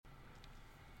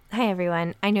Hi,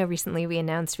 everyone. I know recently we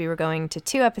announced we were going to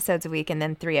 2 episodes a week and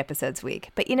then 3 episodes a week.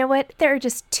 But you know what? There are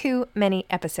just too many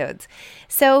episodes.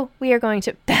 So we are going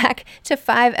back to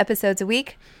 5 episodes a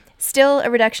week. Still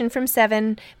a reduction from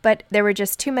 7, but there were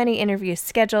just too many interviews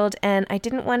scheduled, and I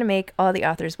didn't want to make all the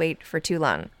authors wait for too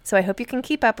long. So I hope you can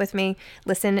keep up with me.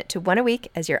 Listen to 1 a week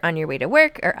as you're on your way to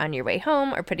work or on your way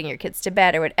home or putting your kids to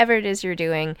bed or whatever it is you're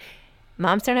doing.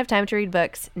 Moms Don't Have Time to Read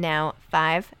Books, now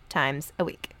 5 times a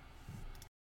week.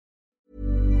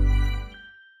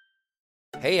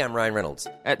 Hey, I'm Ryan Reynolds.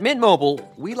 At Mint Mobile,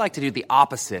 we like to do the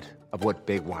opposite of what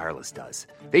Big Wireless does.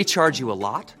 They charge you a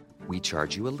lot. We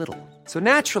charge you a little. So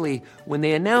naturally, when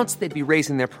they announced they'd be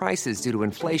raising their prices due to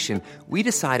inflation, we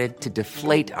decided to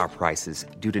deflate our prices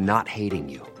due to not hating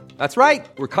you. That's right.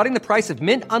 We're cutting the price of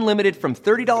Mint Unlimited from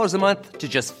 $30 a month to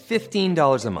just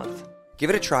 $15 a month. Give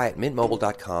it a try at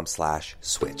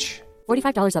mintmobile.com/switch.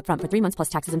 $45 up front for 3 months plus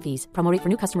taxes and fees. Promo rate for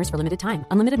new customers for limited time.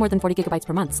 Unlimited more than 40 gigabytes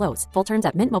per month. Slows full terms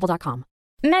at mintmobile.com.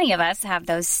 Many of us have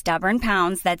those stubborn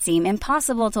pounds that seem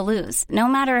impossible to lose, no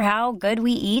matter how good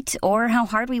we eat or how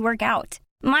hard we work out.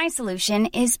 My solution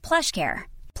is PlushCare.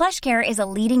 PlushCare is a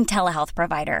leading telehealth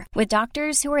provider with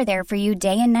doctors who are there for you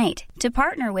day and night to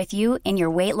partner with you in your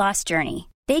weight loss journey.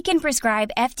 They can prescribe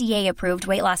FDA-approved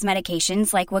weight loss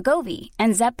medications like Wegovy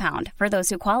and Zepbound for those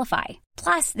who qualify.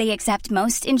 Plus, they accept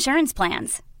most insurance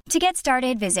plans. To get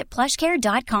started, visit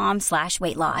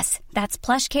plushcare.com/weightloss. That's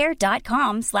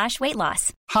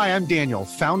plushcare.com/weightloss. Hi, I'm Daniel,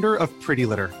 founder of Pretty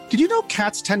Litter. Did you know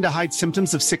cats tend to hide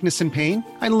symptoms of sickness and pain?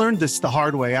 I learned this the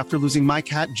hard way after losing my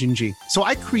cat, Gingy. So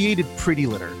I created Pretty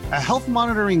Litter, a health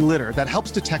monitoring litter that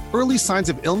helps detect early signs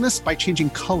of illness by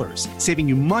changing colors, saving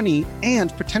you money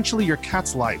and potentially your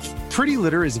cat's life. Pretty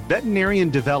Litter is veterinarian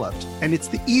developed, and it's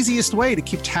the easiest way to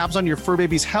keep tabs on your fur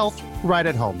baby's health right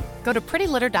at home. Go to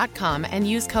prettylitter.com and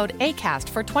use code ACAST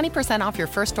for 20% off your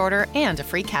first order and a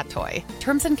free cat toy.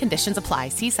 Terms and conditions apply.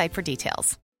 See site for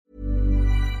details.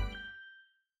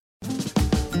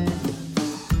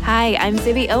 Hi, I'm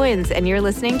Zibby Owens, and you're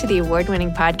listening to the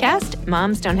award-winning podcast,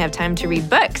 Moms Don't Have Time to Read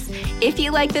Books. If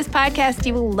you like this podcast,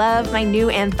 you will love my new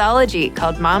anthology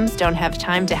called Moms Don't Have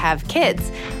Time to Have Kids.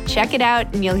 Check it out,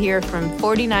 and you'll hear from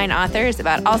 49 authors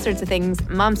about all sorts of things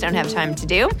moms don't have time to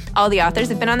do. All the authors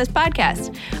have been on this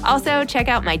podcast. Also, check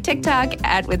out my TikTok,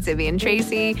 with Zibby and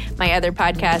Tracy, my other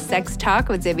podcast, Sex Talk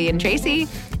with Zibby and Tracy.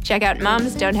 Check out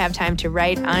Moms Don't Have Time to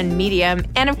Write on Medium.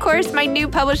 And of course, my new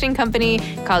publishing company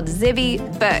called Zibby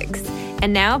Books.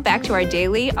 And now back to our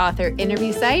daily author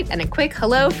interview site and a quick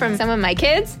hello from some of my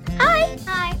kids. Hi.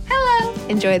 Hi. Hello.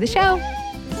 Enjoy the show.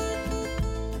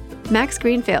 Max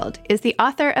Greenfield is the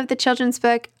author of the children's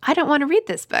book, I Don't Want to Read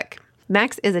This Book.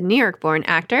 Max is a New York-born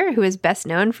actor who is best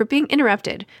known for being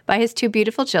interrupted by his 2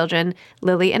 beautiful children,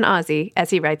 Lily and Ozzy, as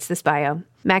he writes this bio.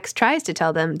 Max tries to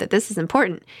tell them that this is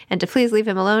important and to please leave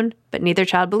him alone, but neither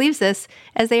child believes this,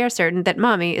 as they are certain that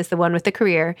mommy is the one with the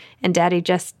career and daddy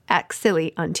just acts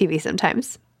silly on TV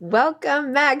sometimes.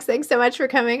 Welcome, Max. Thanks so much for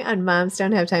coming on Moms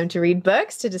Don't Have Time to Read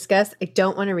Books to discuss I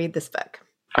Don't Want to Read This Book.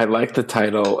 I like the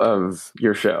title of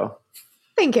your show.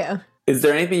 Thank you. Is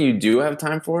there anything you do have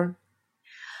time for?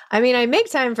 I mean, I make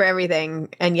time for everything,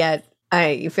 and yet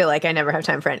I feel like I never have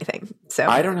time for anything. So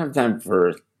I don't have time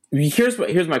for... Here's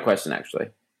my question, actually.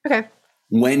 Okay.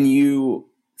 When you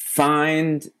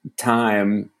find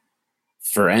time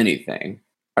for anything,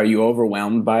 are you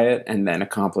overwhelmed by it and then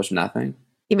accomplish nothing?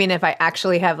 You mean if I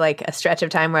actually have like a stretch of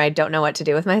time where I don't know what to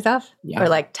do with myself? Yeah. Or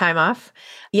like time off?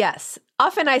 Yes.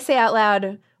 Often I say out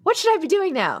loud, what should I be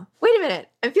doing now? Wait a minute.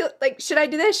 I feel like, should I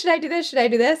do this? Should I do this? Should I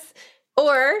do this?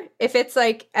 Or if it's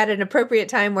like at an appropriate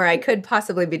time where I could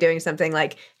possibly be doing something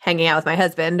like hanging out with my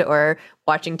husband or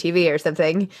watching TV or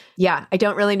something, yeah, I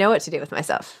don't really know what to do with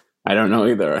myself. I don't know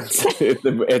either.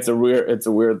 It's a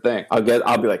weird thing. I'll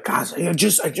be like, gosh, I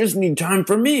just need time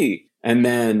for me. And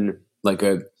then like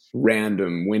a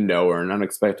random window or an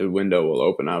unexpected window will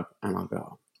open up and I'll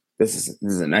go, this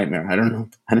is a nightmare. I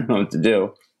don't know what to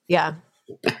do. Yeah.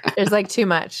 There's like too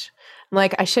much. I'm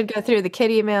like, I should go through the kid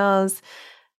emails.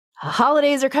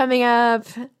 Holidays are coming up.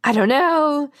 I don't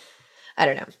know. I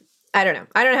don't know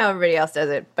how everybody else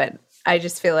does it, but I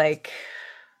just feel like,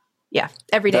 yeah,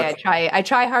 every day I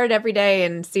try hard every day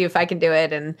and see if I can do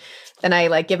it. And then I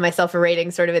like give myself a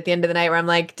rating sort of at the end of the night where I'm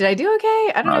like, did I do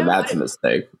okay? I don't know. That's a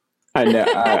mistake. I know.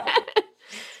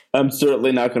 I'm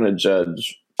certainly not going to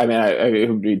judge. I mean, it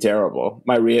would be terrible.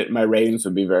 My ratings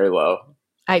would be very low.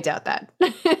 I doubt that.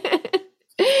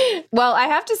 Well, I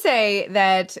have to say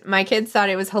that my kids thought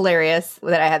it was hilarious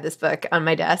that I had this book on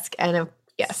my desk. And of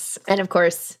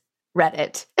course, read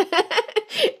it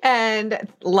and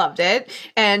loved it.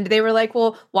 And they were like,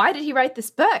 well, why did he write this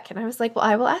book? And I was like, well,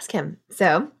 I will ask him.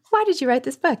 So Why did you write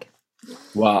this book?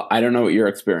 Well, I don't know what your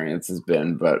experience has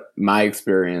been, but my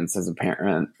experience as a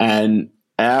parent and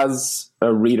as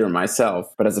a reader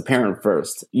myself, but as a parent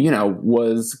first,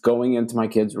 was going into my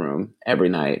kid's room every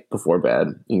night before bed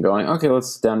and going, okay,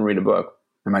 let's sit down and read a book.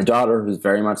 And my daughter, who's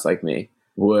very much like me,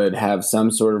 would have some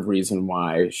sort of reason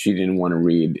why she didn't want to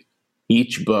read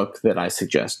each book that I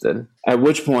suggested. At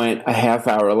which point, a half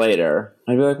hour later,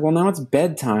 I'd be like, well, now it's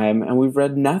bedtime and we've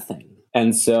read nothing.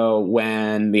 And so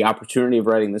when the opportunity of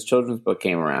writing this children's book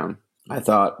came around, I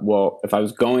thought, well, if I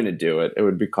was going to do it, it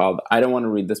would be called I Don't Want to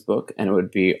Read This Book. And it would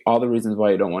be all the reasons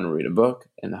why you don't want to read a book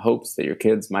in the hopes that your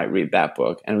kids might read that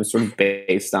book. And it was sort of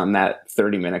based on that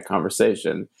 30-minute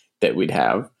conversation that we'd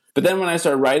have. But then when I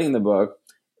started writing the book,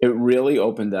 it really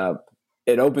opened up.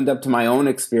 It opened up to my own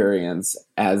experience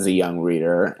as a young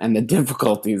reader and the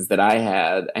difficulties that I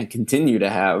had and continue to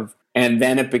have. And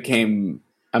then it became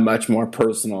a much more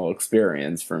personal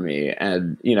experience for me.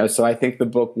 And, so I think the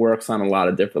book works on a lot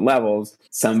of different levels,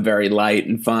 some very light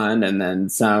and fun, and then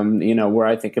some, where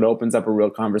I think it opens up a real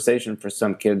conversation for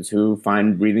some kids who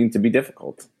find reading to be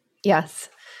difficult. Yes.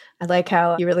 I like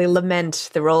how you really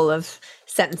lament the role of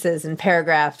sentences and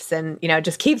paragraphs and, it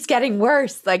just keeps getting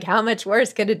worse. Like, how much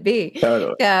worse could it be?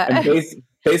 Totally. Yeah. And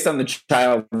based on the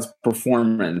child's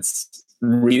performance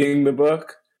reading the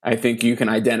book, I think you can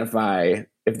identify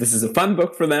if this is a fun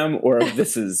book for them or if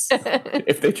this is,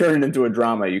 if they turn it into a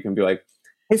drama, you can be like,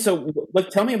 hey, so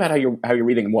tell me about how you're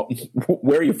reading.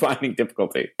 Where are you finding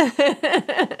difficulty?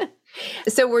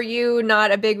 So were you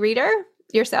not a big reader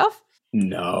yourself?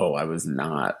 No, I was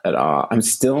not at all. I'm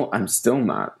still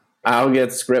not. I'll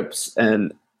get scripts,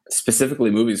 and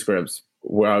specifically movie scripts,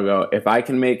 where I'll go, if I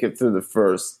can make it through the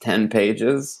first 10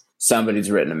 pages,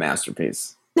 somebody's written a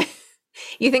masterpiece.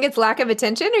 You think it's lack of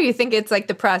attention, or you think it's like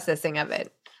the processing of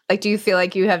it? Like, do you feel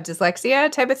like you have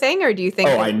dyslexia type of thing, or do you think...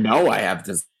 Oh, I know I have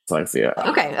dyslexia.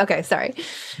 Okay, sorry.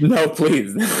 No,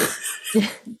 please.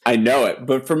 I know it.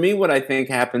 But for me, what I think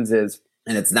happens is,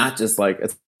 and it's not just like,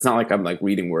 it's not like I'm like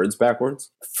reading words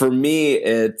backwards. For me,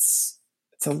 it's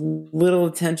a little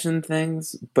attention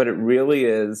things, but it really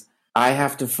is, I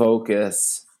have to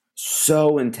focus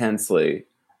so intensely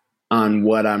on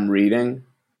what I'm reading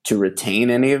to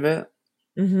retain any of it,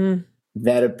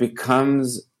 that it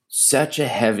becomes such a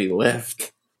heavy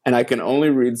lift. And I can only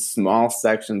read small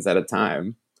sections at a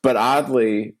time. But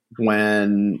oddly,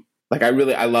 when, like, I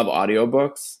love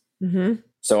audiobooks.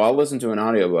 So I'll listen to an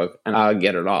audiobook and I'll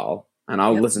get it all. And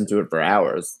I'll listen to it for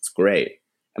hours. It's great.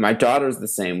 And my daughter's the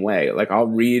same way. Like, I'll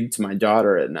read to my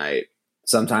daughter at night.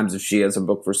 Sometimes if she has a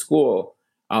book for school,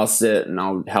 I'll sit and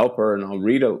I'll help her and I'll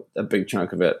read a big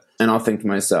chunk of it. And I'll think to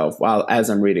myself, while as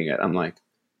I'm reading it, I'm like,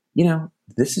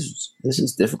 this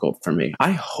is difficult for me.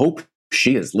 I hope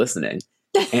she is listening.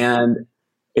 And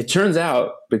it turns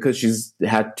out, because she's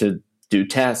had to do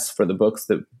tests for the books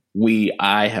that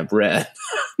I have read,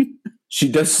 she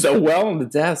does so well on the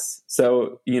tests.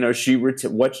 So,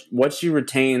 what she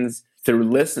retains through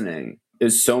listening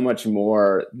is so much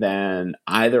more than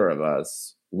either of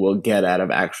us will get out of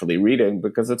actually reading,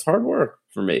 because it's hard work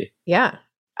for me. Yeah.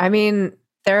 I mean,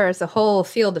 there's a whole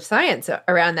field of science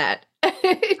around that.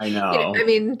 I know.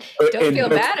 Don't feel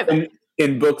bad about it.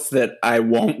 In books that I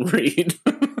won't read.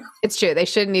 It's true. They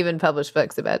shouldn't even publish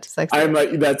books about dyslexia. I'm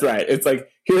like, that's right. It's like,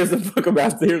 here's a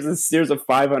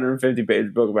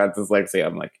 550-page book about dyslexia.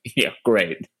 I'm like, yeah,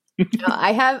 great.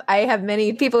 I have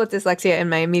many people with dyslexia in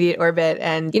my immediate orbit,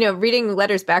 and reading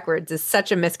letters backwards is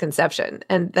such a misconception,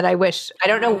 and that I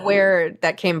don't know where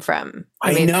that came from.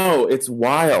 I know, it's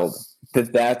wild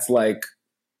that's like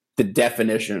the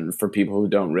definition for people who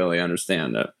don't really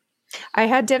understand it. I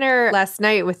had dinner last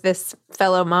night with this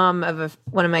fellow mom of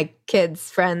one of my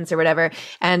kids' friends or whatever,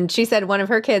 and she said one of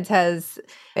her kids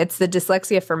it's the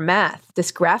dyslexia for math.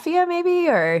 Dysgraphia, maybe?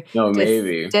 Or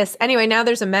maybe. Anyway, now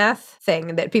there's a math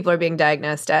thing that people are being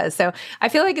diagnosed as. So I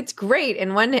feel like it's great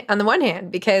on the one hand,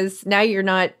 because now you're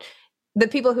not the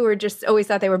people who were just always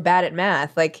thought they were bad at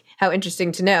math. Like, how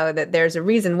interesting to know that there's a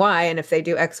reason why, and if they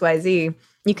do X, Y, Z,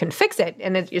 you can fix it,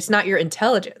 and it's not your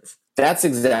intelligence. That's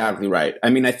exactly right. I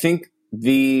mean, I think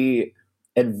the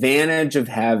advantage of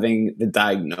having the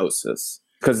diagnosis,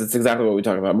 because it's exactly what we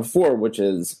talked about before, which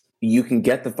is you can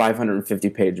get the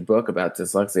 550-page book about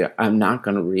dyslexia. I'm not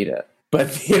going to read it.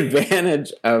 But the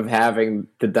advantage of having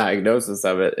the diagnosis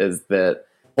of it is that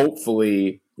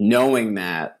hopefully knowing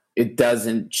that it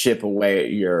doesn't chip away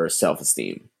at your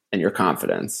self-esteem and your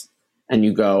confidence. And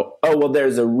you go, oh, well,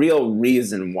 there's a real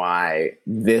reason why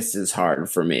this is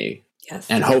hard for me. Yes.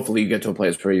 And hopefully you get to a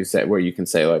place where you can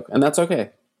say, like, and that's okay.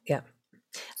 Yeah.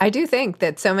 I do think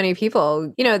that so many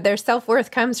people, their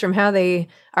self-worth comes from how they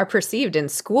are perceived in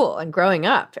school and growing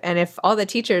up. And if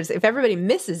everybody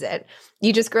misses it,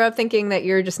 you just grow up thinking that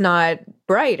you're just not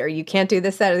bright or you can't do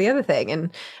this, that, or the other thing. And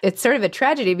it's sort of a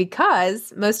tragedy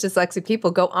because most dyslexic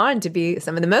people go on to be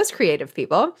some of the most creative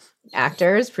people,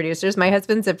 actors, producers. My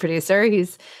husband's a producer.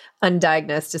 He's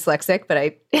undiagnosed dyslexic, but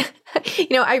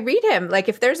I read him. Like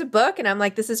if there's a book and I'm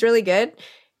like, this is really good.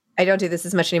 I don't do this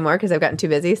as much anymore because I've gotten too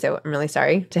busy. So I'm really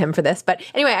sorry to him for this. But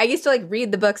anyway, I used to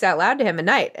read the books out loud to him at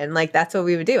night. And that's what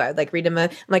we would do. I would read him I'm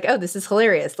like, oh, this is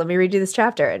hilarious. Let me read you this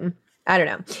chapter. And I don't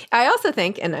know. I also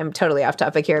think, and I'm totally off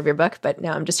topic here of your book, but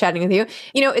now I'm just chatting with you.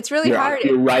 It's really hard.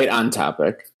 You're right on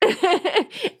topic.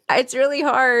 It's really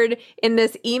hard in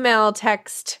this email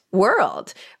text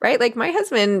world, right? My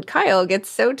husband, Kyle, gets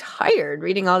so tired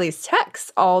reading all these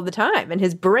texts all the time and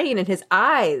his brain and his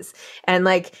eyes. And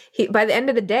by the end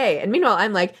of the day, and meanwhile,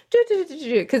 I'm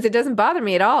because it doesn't bother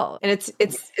me at all. And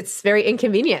it's very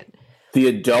inconvenient. The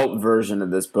adult version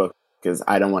of this book is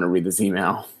I don't want to read this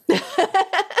email.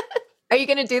 Are you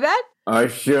going to do that? I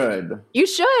should. You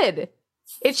should.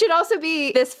 It should also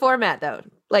be this format, though.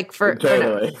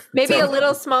 Totally. Maybe a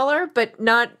little smaller, but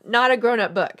not a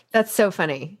grown-up book. That's so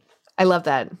funny. I love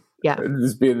that. Yeah.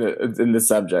 Just be in the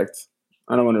subject.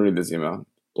 I don't want to read this email.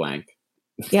 Blank.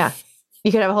 Yeah.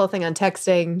 You could have a whole thing on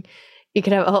texting. You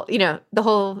could have a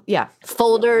whole,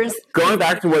 folders. Going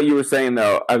back to what you were saying,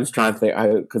 though, I was trying to think,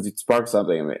 because it sparked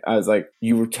something in me. I was like,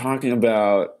 you were talking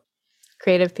about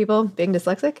creative people being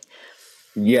dyslexic?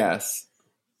 Yes.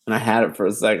 And I had it for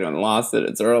a second and lost it.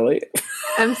 It's early.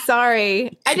 I'm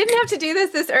sorry. I didn't have to do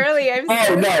this early. I'm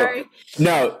so sorry.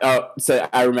 No. So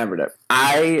I remembered it.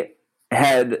 I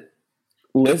had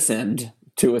listened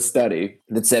to a study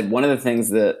that said one of the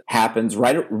things that happens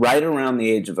right around the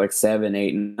age of 7,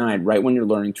 8, and 9, right when you're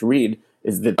learning to read,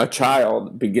 is that a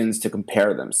child begins to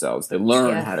compare themselves. They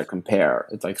learn how to compare.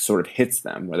 It's sort of hits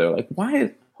them where they're like,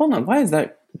 why is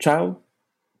that child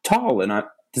tall and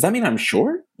does that mean I'm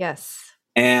short? Yes.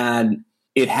 And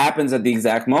it happens at the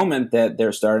exact moment that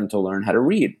they're starting to learn how to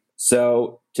read.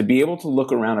 So to be able to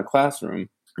look around a classroom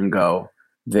and go,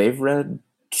 they've read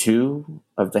 2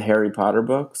 of the Harry Potter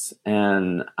books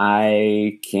and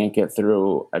I can't get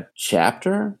through a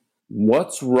chapter.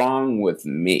 What's wrong with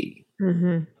me?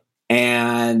 Mm-hmm.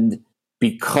 And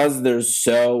because there's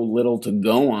so little to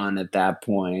go on at that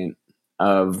point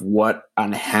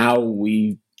on how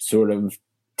we sort of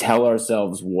tell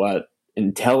ourselves what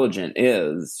intelligent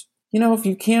is, if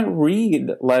you can't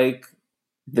read like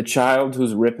the child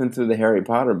who's ripping through the Harry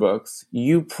Potter books,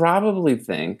 you probably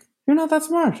think you're not that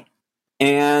smart.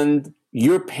 And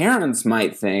your parents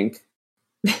might think,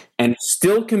 and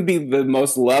still can be the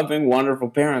most loving, wonderful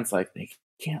parents, they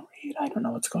can't read. I don't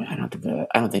know what's going on.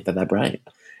 I don't think they're that bright.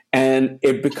 And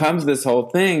it becomes this whole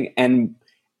thing. And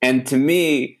to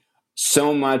me,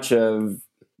 so much of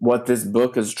what this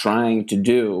book is trying to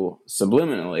do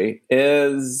subliminally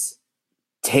is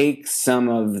take some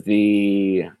of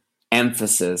the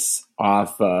emphasis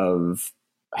off of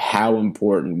how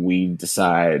important we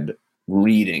decide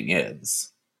reading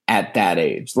is at that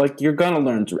age. You're going to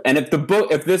learn to, and if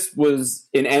this was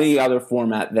in any other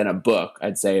format than a book,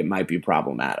 I'd say it might be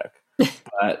problematic.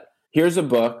 But here's a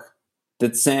book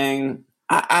that's saying,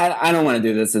 I don't want to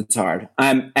do this. It's hard.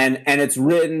 And it's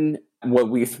written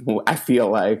I feel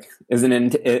like is in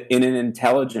an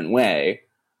intelligent way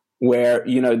where,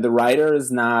 the writer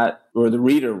is not, or the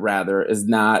reader rather, is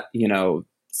not,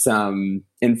 some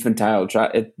infantile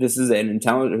child. This is an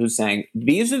intelligent who's saying,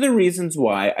 these are the reasons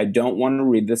why I don't want to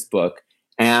read this book.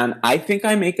 And I think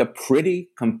I make a pretty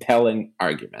compelling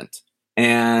argument.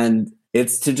 And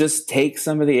it's to just take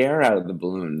some of the air out of the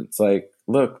balloon. It's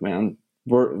look, man,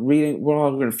 we're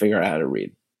all going to figure out how to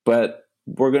read, but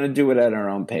we're going to do it at our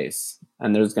own pace.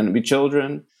 And there's going to be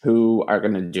children who are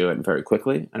going to do it very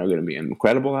quickly and are going to be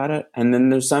incredible at it. And then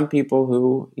there's some people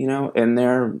who, in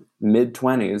their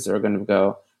mid-20s are going to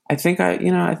go, I think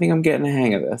I'm getting a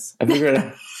hang of this. I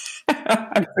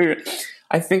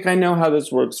think I know how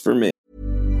this works for me.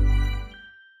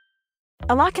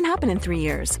 A lot can happen in 3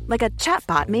 years, like a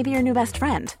chatbot may be your new best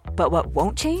friend. But what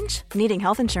won't change? Needing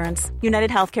health insurance. United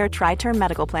Healthcare Tri-Term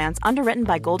Medical Plans, underwritten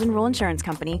by Golden Rule Insurance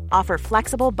Company, offer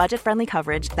flexible, budget-friendly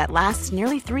coverage that lasts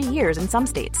nearly 3 years in some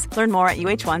states. Learn more at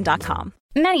UH1.com.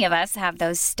 Many of us have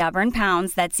those stubborn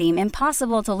pounds that seem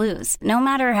impossible to lose, no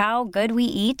matter how good we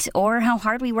eat or how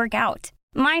hard we work out.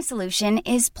 My solution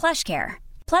is PlushCare.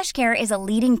 PlushCare is a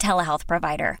leading telehealth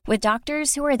provider with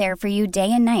doctors who are there for you day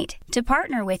and night to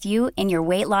partner with you in your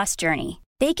weight loss journey.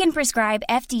 They can prescribe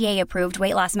FDA-approved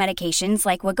weight loss medications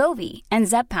like Wegovy and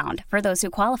Zepbound for those who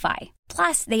qualify.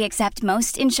 Plus, they accept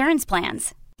most insurance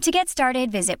plans. To get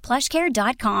started, visit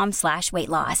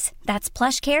plushcare.com/weightloss. That's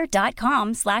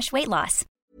plushcare.com/weightloss.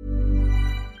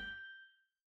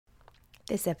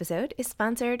 This episode is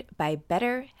sponsored by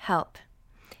BetterHelp.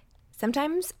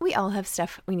 Sometimes we all have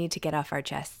stuff we need to get off our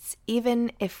chests.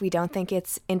 Even if we don't think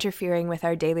it's interfering with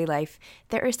our daily life,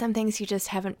 there are some things you just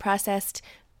haven't processed,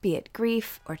 be it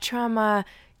grief or trauma,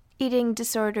 eating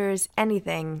disorders,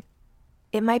 anything.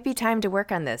 It might be time to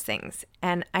work on those things,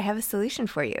 and I have a solution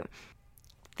for you.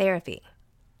 Therapy.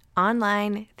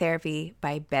 Online therapy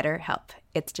by BetterHelp.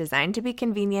 It's designed to be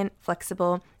convenient,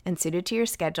 flexible, and suited to your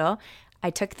schedule.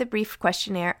 I took the brief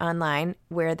questionnaire online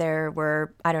where there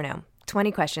were,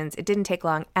 20 questions. It didn't take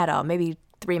long at all, maybe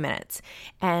 3 minutes.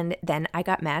 And then I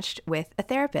got matched with a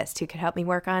therapist who could help me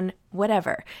work on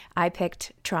whatever. I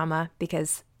picked trauma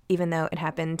because even though it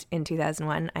happened in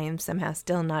 2001, I am somehow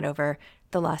still not over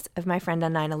the loss of my friend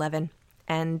on 9/11.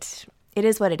 And it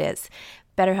is what it is.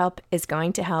 BetterHelp is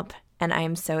going to help, and I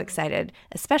am so excited,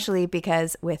 especially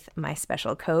because with my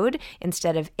special code,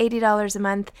 instead of $80 a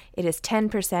month, it is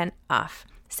 10% off,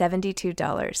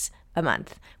 $72 a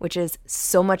month, which is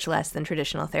so much less than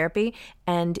traditional therapy,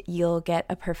 and you'll get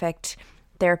a perfect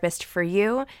therapist for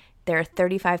you. There are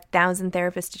 35,000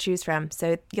 therapists to choose from,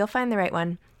 so you'll find the right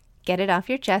one. Get it off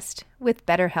your chest with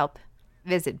BetterHelp.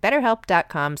 Visit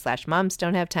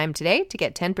betterhelp.com/momsdon'thavetime today to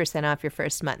get 10% off your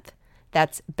first month.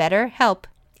 That's BetterHelp,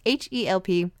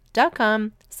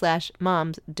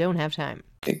 HELP.com/momsdon'thavetime.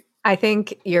 I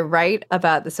think you're right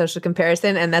about the social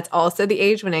comparison, and that's also the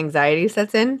age when anxiety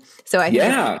sets in. So I think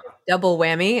it's a double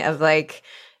whammy of like,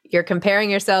 you're comparing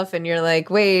yourself and you're like,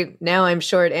 wait, now I'm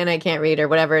short and I can't read or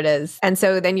whatever it is. And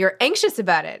so then you're anxious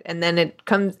about it. And then it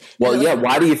comes. Well, yeah.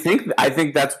 Why do you think? I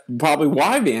think that's probably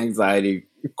why the anxiety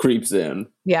creeps in.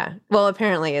 Yeah. Well,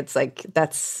 apparently it's like,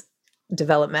 that's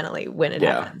developmentally when it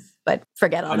happens, but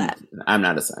forget all that. I'm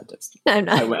not a scientist. I'm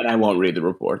not. I won't read the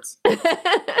reports.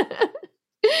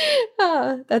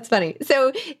 Oh, that's funny.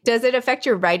 So does it affect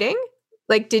your writing?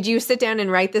 Like, did you sit down and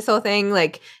write this whole thing?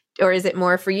 Like, or is it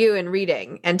more for you in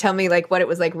reading? And tell me like what it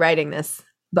was like writing this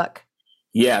book.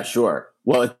 Yeah, sure.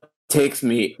 Well, it takes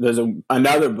me, there's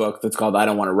another book that's called I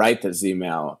Don't Want to Write This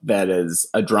Email that is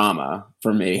a drama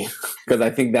for me, because I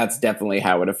think that's definitely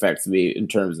how it affects me in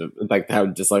terms of like how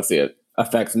dyslexia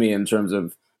affects me in terms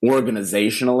of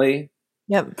organizationally.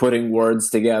 Yep. Putting words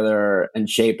together and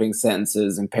shaping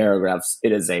sentences and paragraphs.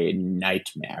 It is a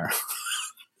nightmare.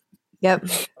 Yep.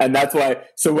 And that's why,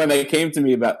 so when they came to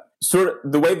me about sort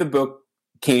of the way the book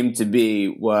came to be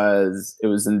was, it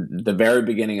was in the very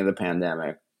beginning of the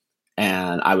pandemic,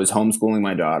 and I was homeschooling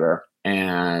my daughter,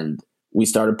 and we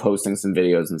started posting some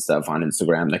videos and stuff on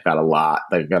Instagram that got a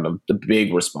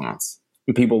big response,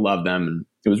 and people loved them, and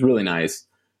it was really nice.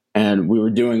 And we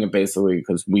were doing it basically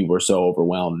because we were so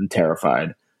overwhelmed and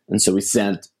terrified. And so we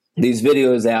sent these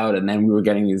videos out, and then we were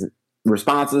getting these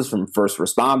responses from first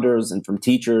responders and from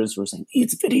teachers who were saying,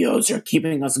 these videos are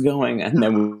keeping us going. And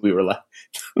then we were like,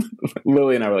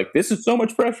 Lily and I were like, this is so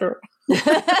much pressure.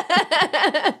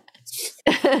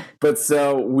 But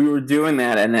so we were doing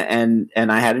that.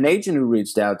 And I had an agent who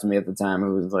reached out to me at the time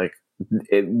who was like,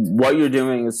 what you're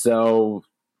doing is so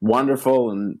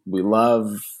wonderful, and we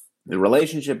love the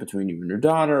relationship between you and your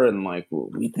daughter, and like,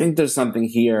 we think there's something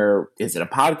here. Is it a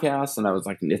podcast? And I was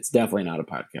like, it's definitely not a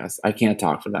podcast. I can't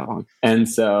talk for that long. And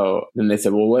so then they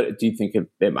said, well, what do you think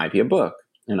it might be a book?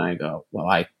 And I go, well,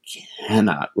 I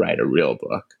cannot write a real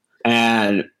book.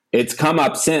 And it's come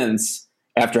up since,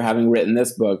 after having written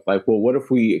this book, like, well, what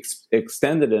if we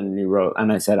extended it and you wrote?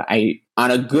 And I said, on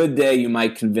a good day, you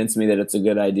might convince me that it's a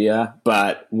good idea.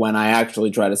 But when I actually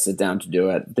try to sit down to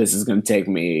do it, this is going to take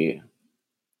me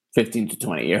 15 to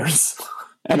 20 years.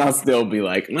 And I'll still be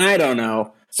like, I don't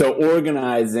know. So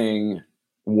organizing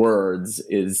words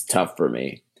is tough for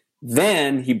me.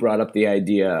 Then he brought up the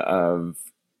idea of,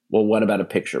 well, what about a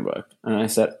picture book? And I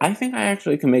said, I think I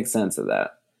actually can make sense of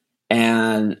that.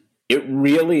 And it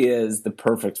really is the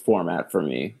perfect format for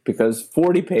me, because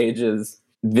 40 pages,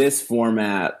 this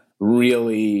format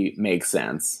really makes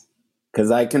sense,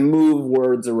 because I can move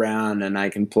words around and I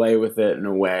can play with it in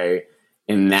a way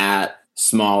in that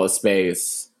small a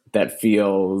space that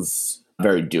feels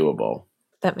very doable.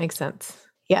 That makes sense.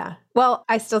 Yeah. Well,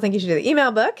 I still think you should do the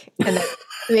email book, and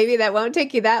maybe that won't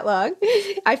take you that long.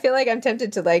 I feel like I'm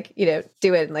tempted to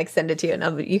do it and send it to you,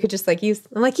 and you could just use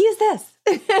this.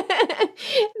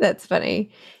 That's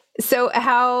funny. So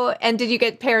did you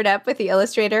get paired up with the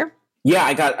illustrator? Yeah,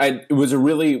 it was a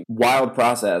really wild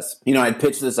process. You know, I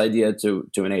pitched this idea to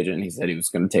an agent, and he said he was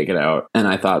going to take it out. And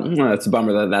I thought, that's a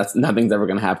bummer that's nothing's ever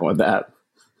going to happen with that.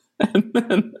 And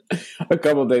then a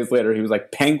couple of days later, he was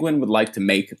like, Penguin would like to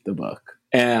make the book.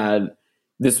 And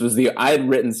I had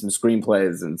written some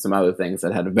screenplays and some other things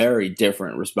that had very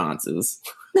different responses.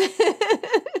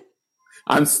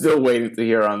 I'm still waiting to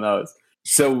hear on those.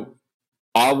 So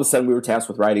all of a sudden we were tasked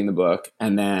with writing the book,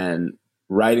 and then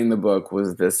writing the book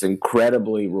was this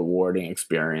incredibly rewarding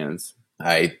experience.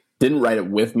 I didn't write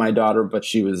it with my daughter, but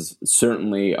she was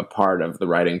certainly a part of the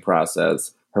writing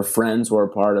process. Her friends were a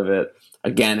part of it.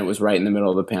 Again, it was right in the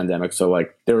middle of the pandemic. So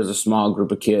like there was a small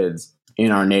group of kids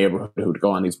in our neighborhood who would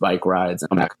go on these bike rides and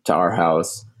come back to our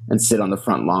house and sit on the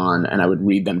front lawn, and I would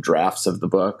read them drafts of the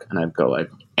book, and I'd go like,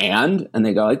 and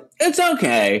they go like, it's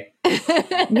okay.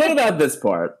 What about this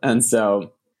part? And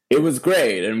so it was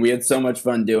great, and we had so much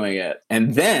fun doing it.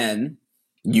 And then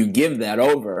you give that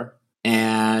over,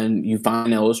 and you find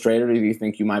an illustrator that you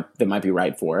think that might be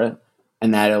right for it.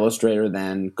 And that illustrator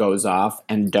then goes off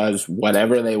and does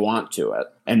whatever they want to it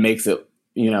and makes it,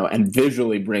 and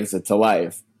visually brings it to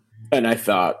life. And I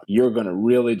thought, you're going to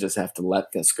really just have to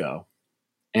let this go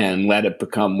and let it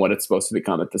become what it's supposed to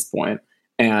become at this point.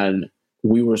 And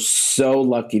we were so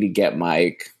lucky to get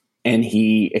Mike, and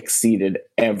he exceeded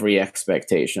every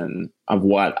expectation of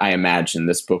what I imagined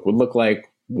this book would look like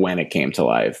when it came to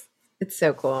life. It's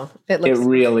so cool. It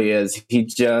really is.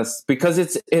 Because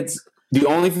it's the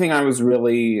only thing I was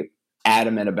really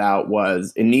adamant about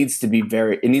was it needs to be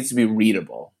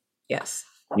readable. Yes.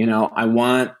 I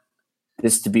want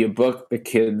this to be a book that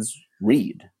kids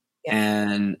read. Yeah.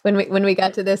 And when we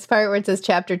got to this part where it says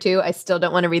chapter 2, I still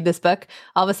don't want to read this book.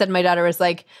 All of a sudden my daughter was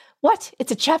like, what?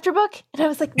 It's a chapter book? And I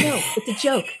was like, no, it's a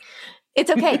joke.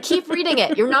 It's okay. Keep reading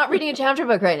it. You're not reading a chapter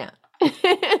book right now.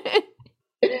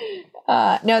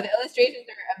 No, the illustrations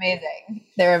are amazing.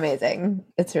 They're amazing.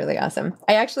 It's really awesome.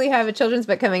 I actually have a children's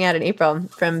book coming out in April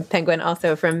from Penguin,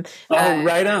 also from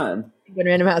right on Penguin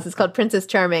Random House. It's called Princess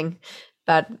Charming,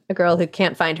 about a girl who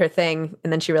can't find her thing,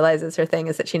 and then she realizes her thing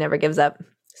is that she never gives up.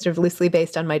 Sort of loosely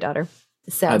based on my daughter.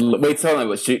 So wait, tell me.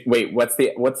 What's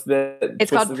the?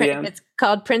 It's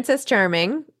called Princess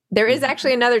Charming. There is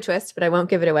actually another twist, but I won't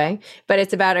give it away. But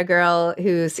it's about a girl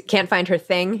who can't find her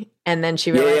thing, and then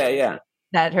she realizes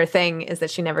that her thing is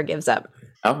that she never gives up.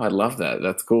 Oh, I love that.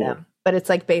 That's cool. Yeah. But it's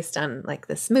like based on like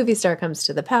this movie star comes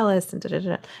to the palace and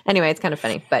da-da-da. Anyway, it's kind of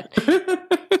funny, but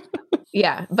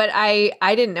yeah. But I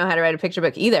didn't know how to write a picture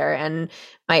book either, and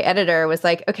my editor was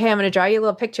like, "Okay, I'm going to draw you a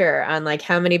little picture on like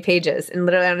how many pages," and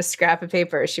literally on a scrap of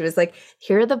paper, she was like,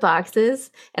 "Here are the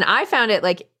boxes," and I found it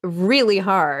like really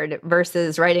hard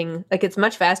versus writing. Like it's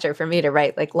much faster for me to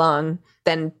write like long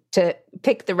than to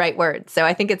pick the right words. So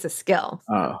I think it's a skill.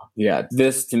 Oh yeah,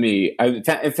 this to me,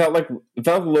 it felt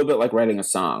a little bit like writing a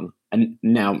song. And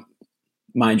now,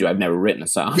 mind you, I've never written a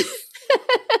song.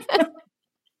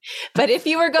 But if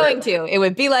you were going to, it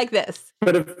would be like this.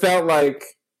 But it felt like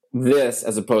this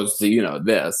as opposed to,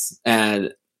 this,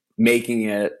 and making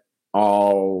it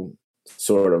all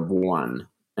sort of one.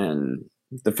 And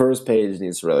the first page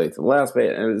needs to relate to the last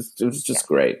page. And it was just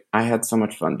great. I had so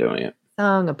much fun doing it.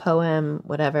 Song, a poem,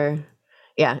 whatever.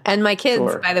 Yeah. And my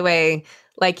kids, by the way,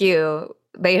 like you,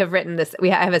 they have written this. I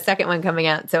have a second one coming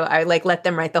out. So I like let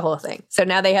them write the whole thing. So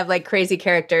now they have like crazy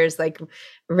characters like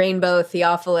Rainbow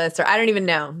Theophilus, or I don't even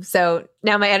know. So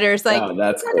now my editor's like,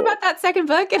 that's talk about that second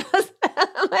book. And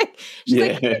I'm like, she's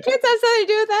like, your kids have something to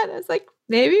do with that. And I was like,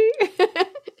 maybe.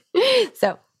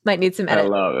 So might need some edits. I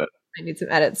love it. I need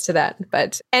some edits to that.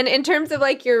 But, and in terms of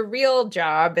like your real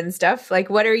job and stuff, like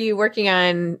what are you working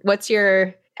on? What's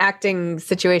your acting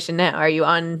situation now? Are you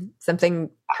on something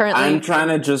currently? I'm trying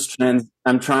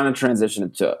to transition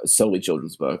it to solely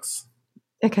children's books.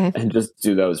 Okay. And just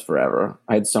do those forever.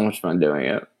 I had so much fun doing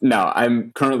it. No,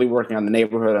 I'm currently working on The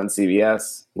Neighborhood on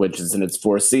CBS, which is in its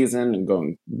 4th season and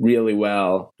going really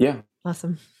well. Yeah.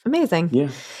 Awesome. Amazing. Yeah.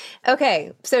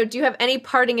 Okay. So do you have any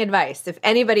parting advice if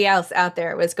anybody else out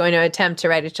there was going to attempt to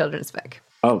write a children's book?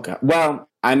 Oh, God. Well,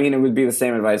 I mean, it would be the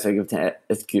same advice I give to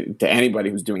anybody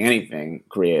who's doing anything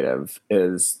creative,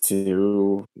 is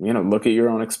to, look at your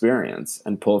own experience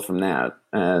and pull from that.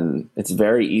 And it's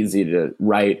very easy to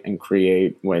write and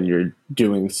create when you're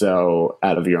doing so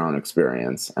out of your own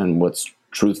experience and what's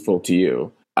truthful to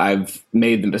you. I've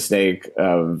made the mistake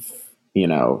of,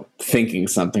 thinking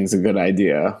something's a good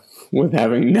idea with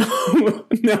having no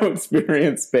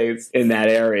experience base in that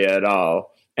area at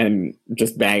all. And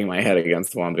just banging my head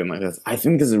against the wall and being like this. I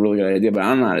think this is a really good idea, but I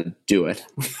don't know how to do it.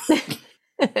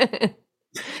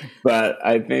 But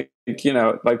I think,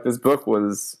 like this book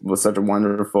was such a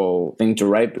wonderful thing to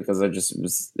write because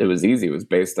it was easy. It was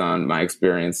based on my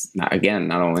experience, again,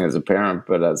 not only as a parent,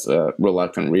 but as a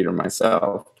reluctant reader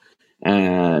myself.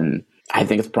 And I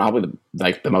think it's probably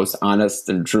the most honest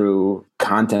and true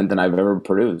content that I've ever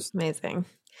produced. Amazing.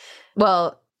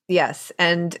 Well, yes.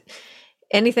 And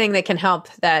anything that can help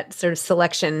that sort of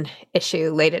selection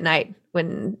issue late at night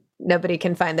when nobody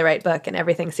can find the right book and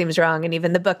everything seems wrong. And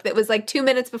even the book that was like 2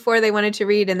 minutes before they wanted to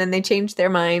read and then they changed their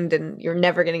mind and you're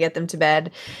never going to get them to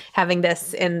bed. Having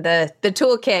this in the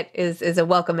toolkit is a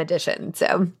welcome addition.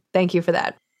 So thank you for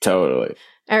that. Totally.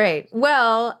 All right.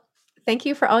 Well, thank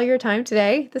you for all your time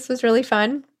today. This was really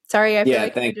fun. Sorry, I feel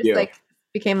like thank it just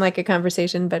became like a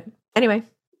conversation, but anyway,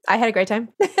 I had a great time.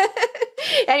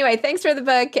 Anyway, thanks for the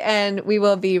book, and we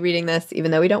will be reading this even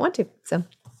though we don't want to. So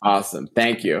awesome.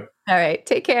 Thank you. All right.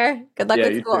 Take care. Good luck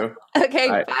with school. Too. Okay.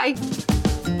 Bye.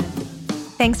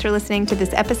 Thanks for listening to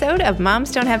this episode of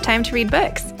Moms Don't Have Time to Read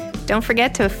Books. Don't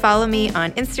forget to follow me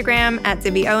on Instagram at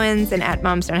Zibby Owens and at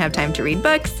Moms Don't Have Time to Read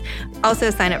Books.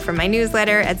 Also sign up for my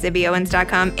newsletter at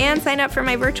zibbyowens.com and sign up for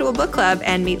my virtual book club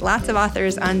and meet lots of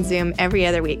authors on Zoom every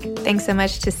other week. Thanks so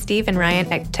much to Steve and Ryan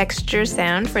at Texture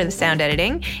Sound for the sound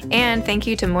editing. And thank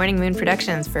you to Morning Moon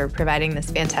Productions for providing this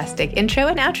fantastic intro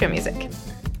and outro music.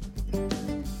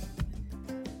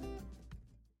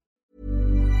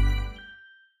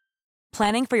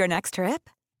 Planning for your next trip?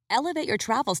 Elevate your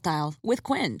travel style with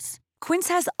Quince. Quince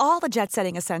has all the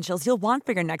jet-setting essentials you'll want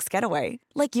for your next getaway,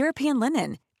 like European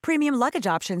linen, premium luggage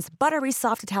options, buttery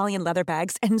soft Italian leather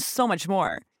bags, and so much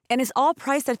more. And is all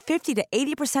priced at 50 to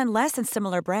 80% less than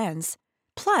similar brands.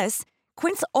 Plus,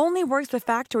 Quince only works with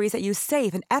factories that use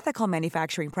safe and ethical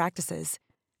manufacturing practices.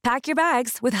 Pack your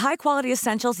bags with high-quality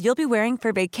essentials you'll be wearing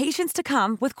for vacations to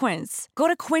come with Quince. Go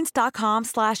to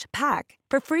quince.com/pack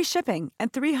for free shipping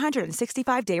and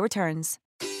 365-day returns.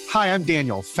 Hi, I'm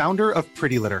Daniel, founder of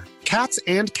Pretty Litter. Cats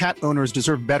and cat owners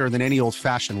deserve better than any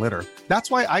old-fashioned litter. That's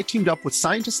why I teamed up with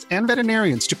scientists and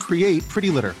veterinarians to create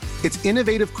Pretty Litter. Its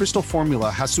innovative crystal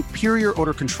formula has superior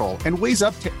odor control and weighs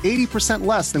up to 80%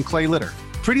 less than clay litter.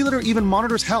 Pretty Litter even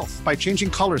monitors health by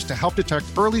changing colors to help detect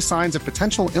early signs of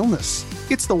potential illness.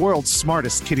 It's the world's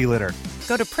smartest kitty litter.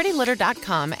 Go to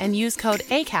prettylitter.com and use code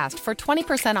ACAST for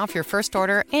 20% off your first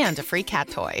order and a free cat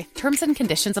toy. Terms and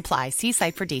conditions apply. See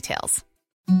site for details.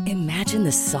 Imagine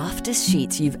the softest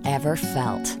sheets you've ever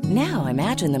felt. Now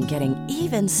imagine them getting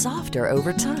even softer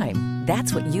over time.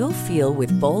 That's what you'll feel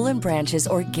with Boll & Branch's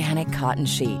organic cotton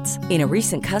sheets. In a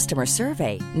recent customer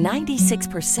survey,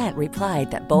 96% replied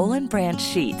that Boll & Branch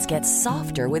sheets get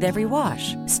softer with every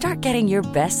wash. Start getting your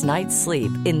best night's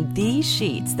sleep in these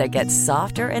sheets that get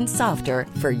softer and softer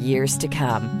for years to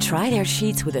come. Try their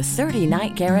sheets with a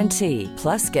 30-night guarantee.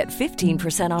 Plus, get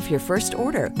 15% off your first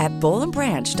order at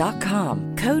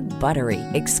bollandbranch.com. Code BUTTERY.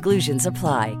 Exclusions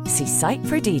apply. See site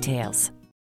for details.